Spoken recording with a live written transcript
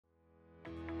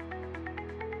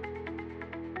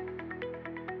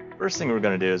First thing we're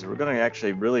going to do is we're going to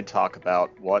actually really talk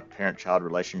about what parent-child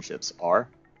relationships are,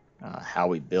 how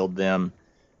we build them,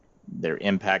 their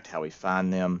impact, how we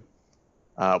find them.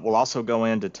 We'll also go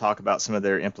in to talk about some of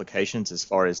their implications as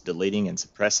far as deleting and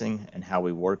suppressing and how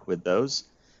we work with those.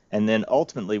 And then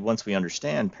ultimately, once we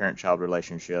understand parent-child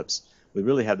relationships, we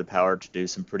really have the power to do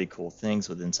some pretty cool things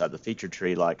with inside the feature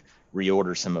tree, like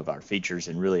reorder some of our features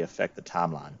and really affect the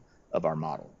timeline of our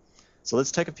model. So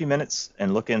let's take a few minutes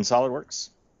and look in SOLIDWORKS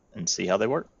and see how they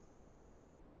work.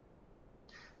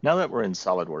 Now that we're in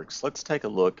SOLIDWORKS, let's take a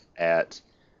look at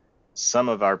some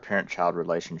of our parent-child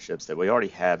relationships that we already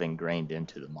have ingrained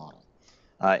into the model.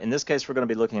 In this case, we're going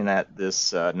to be looking at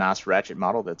this nice ratchet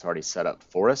model that's already set up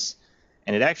for us,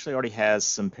 and it actually already has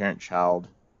some parent-child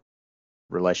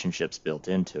relationships built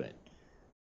into it.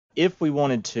 If we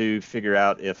wanted to figure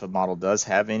out if a model does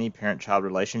have any parent-child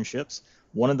relationships,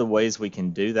 one of the ways we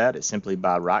can do that is simply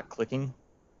by right-clicking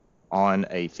on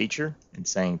a feature and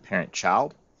saying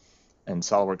parent-child, and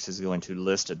SOLIDWORKS is going to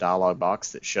list a dialog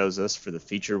box that shows us for the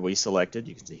feature we selected.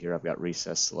 You can see here I've got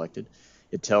recess selected.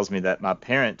 It tells me that my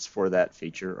parents for that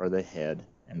feature are the head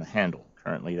and the handle.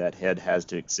 Currently that head has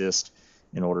to exist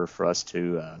in order for us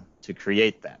to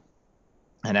create that.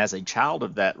 And as a child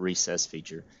of that recess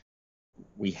feature,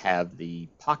 we have the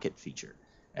pocket feature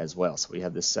as well. So we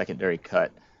have this secondary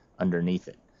cut underneath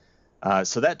it.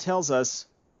 So that tells us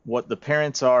what the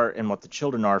parents are and what the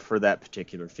children are for that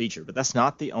particular feature. But that's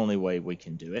not the only way we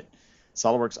can do it.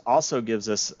 SOLIDWORKS also gives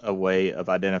us a way of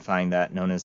identifying that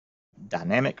known as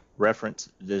dynamic reference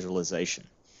visualization.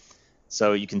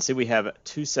 So you can see we have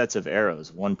two sets of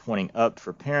arrows, one pointing up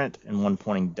for parent and one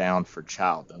pointing down for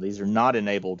child. Now, these are not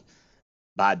enabled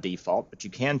by default, but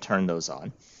you can turn those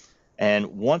on.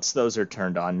 And once those are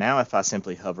turned on, now if I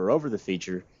simply hover over the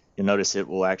feature, you'll notice it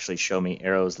will actually show me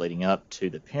arrows leading up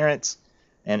to the parents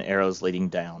and arrows leading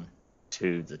down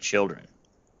to the children.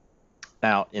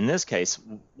 Now, in this case,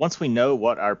 once we know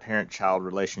what our parent-child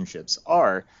relationships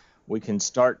are, we can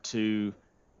start to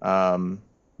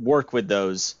work with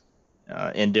those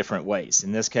in different ways.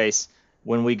 In this case,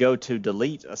 when we go to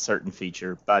delete a certain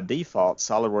feature, by default,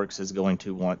 SOLIDWORKS is going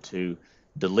to want to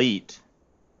delete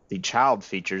the child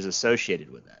features associated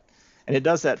with that. And it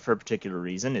does that for a particular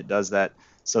reason. It does that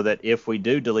so that if we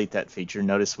do delete that feature,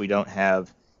 notice we don't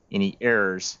have any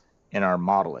errors in our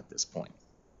model at this point.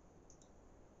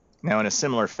 Now, in a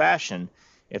similar fashion,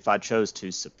 if I chose to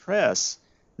suppress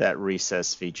that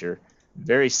recess feature,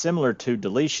 very similar to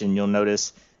deletion, you'll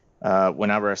notice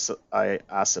whenever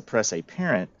I suppress a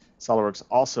parent, SOLIDWORKS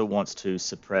also wants to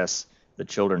suppress the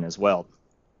children as well.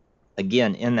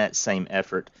 Again, in that same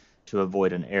effort to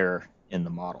avoid an error in the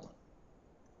model.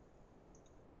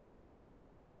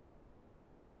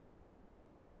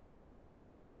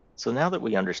 So now that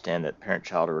we understand that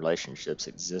parent-child relationships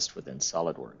exist within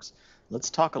SOLIDWORKS, let's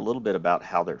talk a little bit about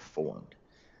how they're formed.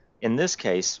 In this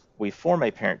case, we form a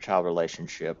parent-child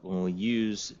relationship when we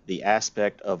use the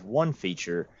aspect of one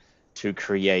feature to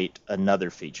create another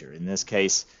feature. In this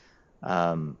case,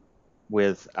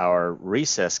 with our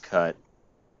recess cut,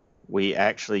 we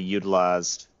actually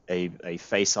utilized a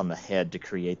face on the head to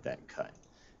create that cut.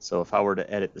 So if I were to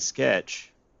edit the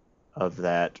sketch of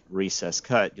that recess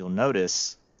cut, you'll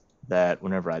notice that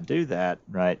whenever I do that,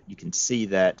 right, you can see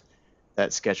that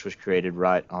that sketch was created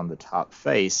right on the top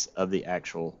face of the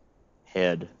actual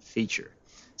head feature.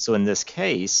 So in this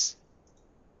case,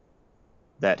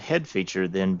 that head feature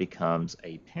then becomes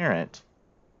a parent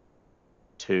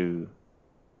to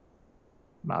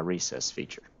my recess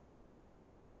feature.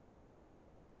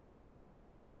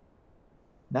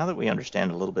 Now that we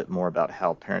understand a little bit more about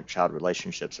how parent-child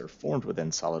relationships are formed within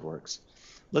SOLIDWORKS,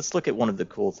 let's look at one of the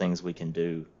cool things we can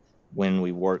do when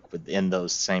we work within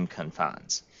those same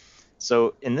confines.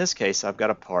 So in this case, I've got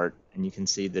a part, and you can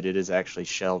see that it is actually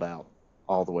shelled out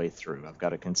all the way through. I've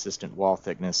got a consistent wall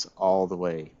thickness all the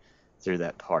way through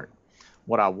that part.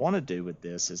 What I want to do with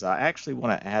this is I actually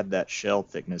want to add that shell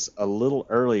thickness a little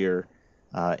earlier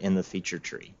in the feature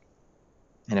tree.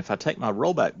 And if I take my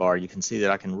rollback bar, you can see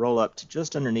that I can roll up to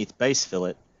just underneath base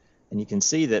fillet, and you can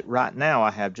see that right now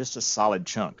I have just a solid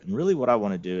chunk. And really what I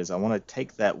want to do is I want to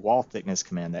take that wall thickness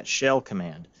command, that shell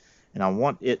command, and I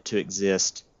want it to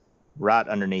exist right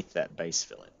underneath that base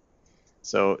fillet.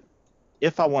 So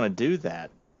if I want to do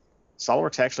that,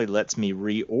 SOLIDWORKS actually lets me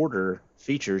reorder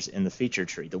features in the feature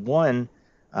tree. The one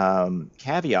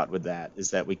caveat with that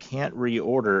is that we can't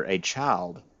reorder a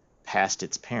child past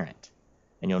its parent.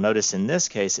 And you'll notice in this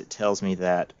case it tells me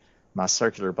that my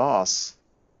circular boss,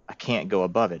 I can't go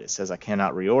above it. It says I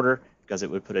cannot reorder because it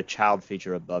would put a child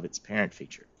feature above its parent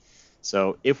feature.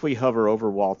 So if we hover over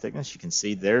wall thickness, you can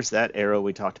see there's that arrow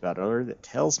we talked about earlier that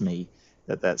tells me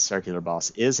that that circular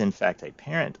boss is in fact a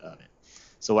parent of it.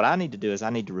 So what I need to do is I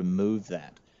need to remove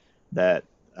that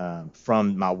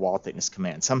from my wall thickness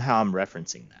command. Somehow I'm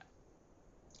referencing that.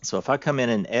 So if I come in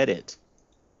and edit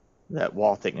that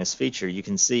wall thickness feature, you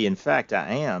can see, in fact,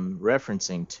 I am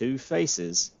referencing two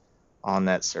faces on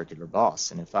that circular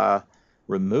boss. And if I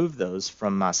remove those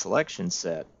from my selection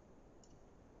set,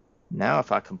 now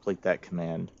if I complete that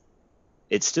command,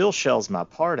 it still shells my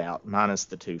part out minus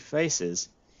the two faces.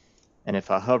 And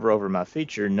if I hover over my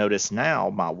feature, notice now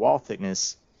my wall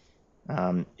thickness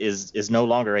is no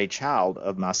longer a child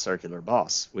of my circular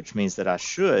boss, which means that I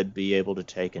should be able to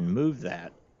take and move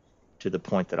that to the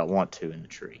point that I want to in the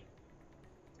tree.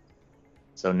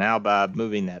 So now by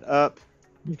moving that up,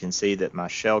 you can see that my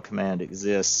shell command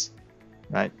exists,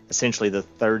 right? Essentially the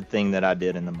third thing that I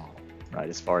did in the model, right,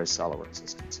 as far as SOLIDWORKS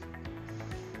is concerned.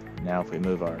 Now if we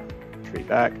move our tree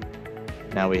back,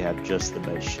 now we have just the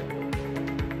base shell.